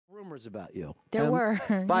rumors about you. There were.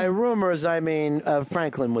 By rumors, I mean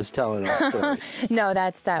Franklin was telling us stories. No,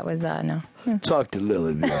 that was no. Talked to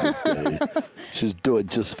Lily the other day. She's doing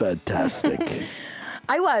just fantastic.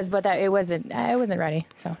 I was, but I wasn't ready.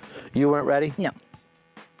 So You weren't ready? no.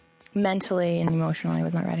 Mentally and emotionally, I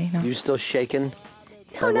was not ready. No. You still shaken?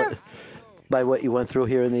 No. By what you went through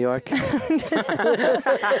here in New York? I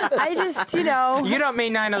just, You don't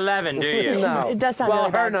mean 9/11, do you? No. It does sound well,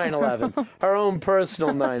 really her bad. 9/11. Her own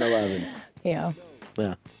personal 9/11. Yeah.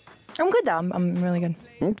 Yeah. I'm good though. I'm really good.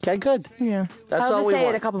 Okay, good. Yeah. That's I'll all just we say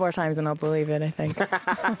want. it a couple more times and I'll believe it, I think.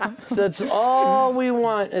 That's all we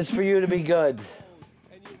want is for you to be good.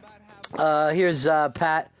 Here's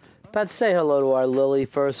Pat. Pat, say hello to our Lily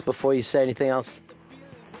first before you say anything else.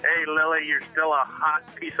 Hey, Lily, you're still a hot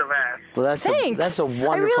piece of ass. Well, that's Thanks. that's a I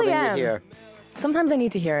wonderful really thing to am. hear. Sometimes I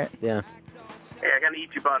need to hear it. Yeah. Hey, I got an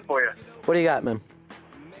Ichiban for you. What do you got, man?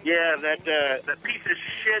 Yeah, that piece of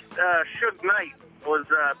shit Suge Knight was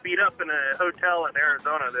beat up in a hotel in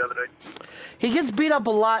Arizona the other day. He gets beat up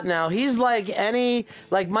a lot now. He's like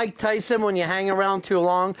Mike Tyson when you hang around too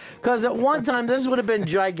long. Because at one time, this would have been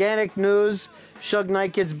gigantic news. Suge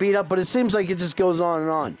Knight gets beat up, but it seems like it just goes on and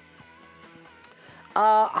on.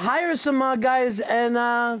 Hire some guys and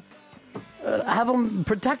have them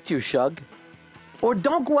protect you, Shug. Or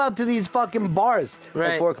don't go out to these fucking bars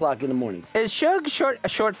at 4 o'clock in the morning. Is Shug short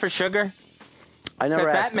for sugar? I never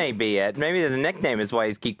Because asked that may be it. Maybe the nickname is why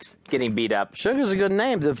he keeps getting beat up. Sugar's a good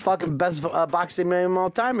name. The fucking best boxing name of all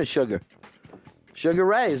time is Sugar. Sugar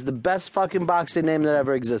Ray is the best fucking boxing name that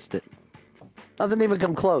ever existed. Nothing even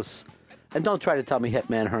come close. And don't try to tell me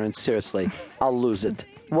Hitman Hearns. Seriously, I'll lose it.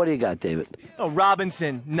 What do you got, David? Oh,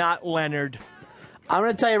 Robinson, not Leonard. I'm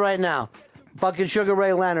going to tell you right now. Fucking Sugar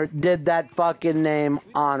Ray Leonard did that fucking name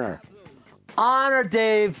honor. Honor,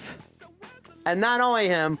 Dave. And not only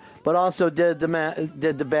him, but also did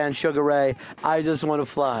the band Sugar Ray, I Just Want to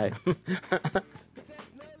Fly.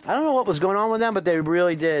 I don't know what was going on with them, but they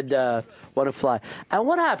really did want to fly. And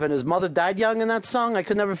what happened? His mother died young in that song? I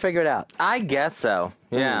could never figure it out. I guess so.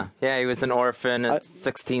 Yeah. Yeah, he was an orphan at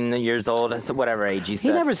 16 years old, so whatever age he said. He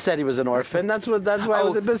never said he was an orphan. That's why it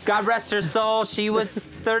was a business. God rest her soul. She was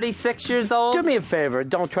 36 years old. Do me a favor.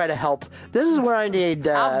 Don't try to help. This is where I need...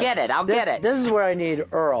 I'll get it. This is where I need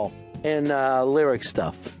Earl in lyric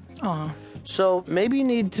stuff. Aw. So maybe you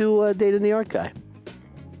need to date a New York guy.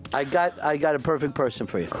 I got a perfect person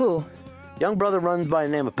for you. Who? Young brother runs by the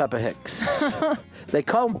name of Peppa Hicks. They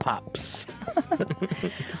call him Pops.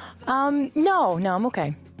 No, I'm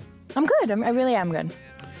okay. I'm good. I really am good.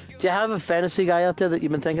 Do you have a fantasy guy out there that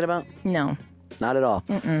you've been thinking about? No. Not at all.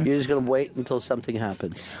 You're just going to wait until something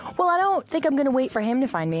happens. Well, I don't think I'm going to wait for him to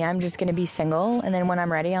find me. I'm just going to be single, and then when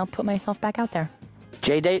I'm ready, I'll put myself back out there.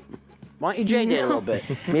 J-date? Why don't you J-date a little bit?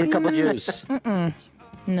 Meet a couple Jews.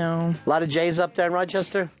 No. A lot of J's up there in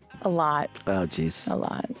Rochester? A lot. Oh, jeez. A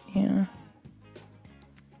lot, yeah.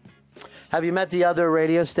 Have you met the other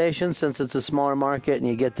radio stations since it's a smaller market and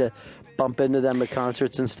you get to bump into them at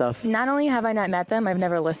concerts and stuff? Not only have I not met them, I've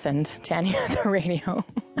never listened to any of the radio.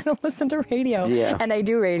 I don't listen to radio. Yeah. And I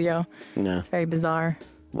do radio. Yeah. It's very bizarre.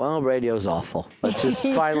 Well, radio's awful. Let's just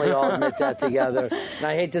finally all admit that together. And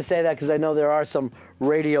I hate to say that because I know there are some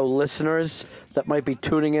radio listeners that might be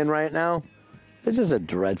tuning in right now. It's just a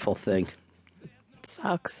dreadful thing. It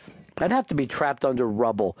sucks. I'd have to be trapped under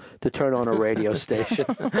rubble to turn on a radio station.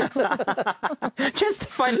 Just to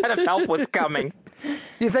find out if help was coming.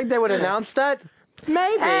 You think they would announce that?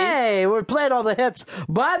 Maybe. Hey, we're playing all the hits.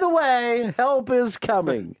 By the way, help is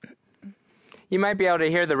coming. You might be able to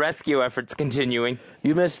hear the rescue efforts continuing.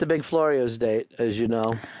 You missed the big Florio's date, as you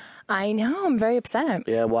know. I know. I'm very upset.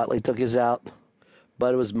 Yeah, Watley took his out.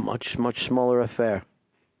 But it was much, much smaller affair.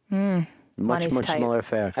 Much Money's tight. smaller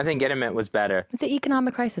affair. I think Intimate was better. It's an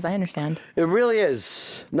economic crisis. I understand. It really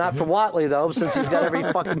is. Not for Watley, though, since he's got every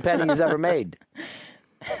fucking penny he's ever made.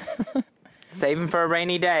 Saving for a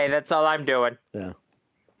rainy day. That's all I'm doing. Yeah.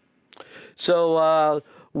 So,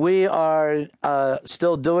 we are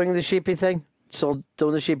still doing the sheepy thing? Still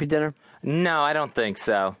doing the sheepy dinner? No, I don't think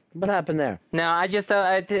so. What happened there? No, I just,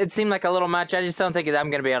 it seemed like a little much. I just don't think I'm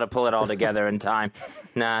going to be able to pull it all together in time.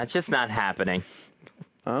 Nah, it's just not happening.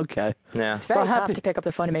 Okay. Yeah. It's very Well, tough happy- to pick up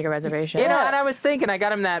the phone and make a reservation. You know, and I was thinking, I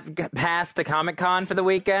got him that pass to Comic-Con for the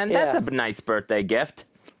weekend. That's Yeah. a nice birthday gift.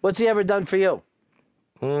 What's he ever done for you?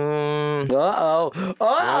 Uh-oh.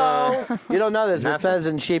 Uh-oh. You don't know this, but Nothing. Fez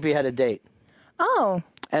and Sheepy had a date. Oh.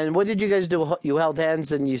 And what did you guys do? You held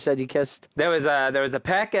hands and you said you kissed? There was a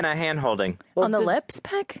peck and a hand holding. Well, On the this- lips,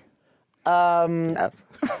 Peck? Yes.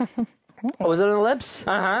 Oh, was it on the lips?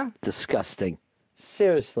 Uh-huh. Disgusting.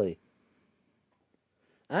 Seriously.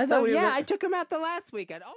 I thought Oh, we were yeah, I took him out the last weekend. Oh.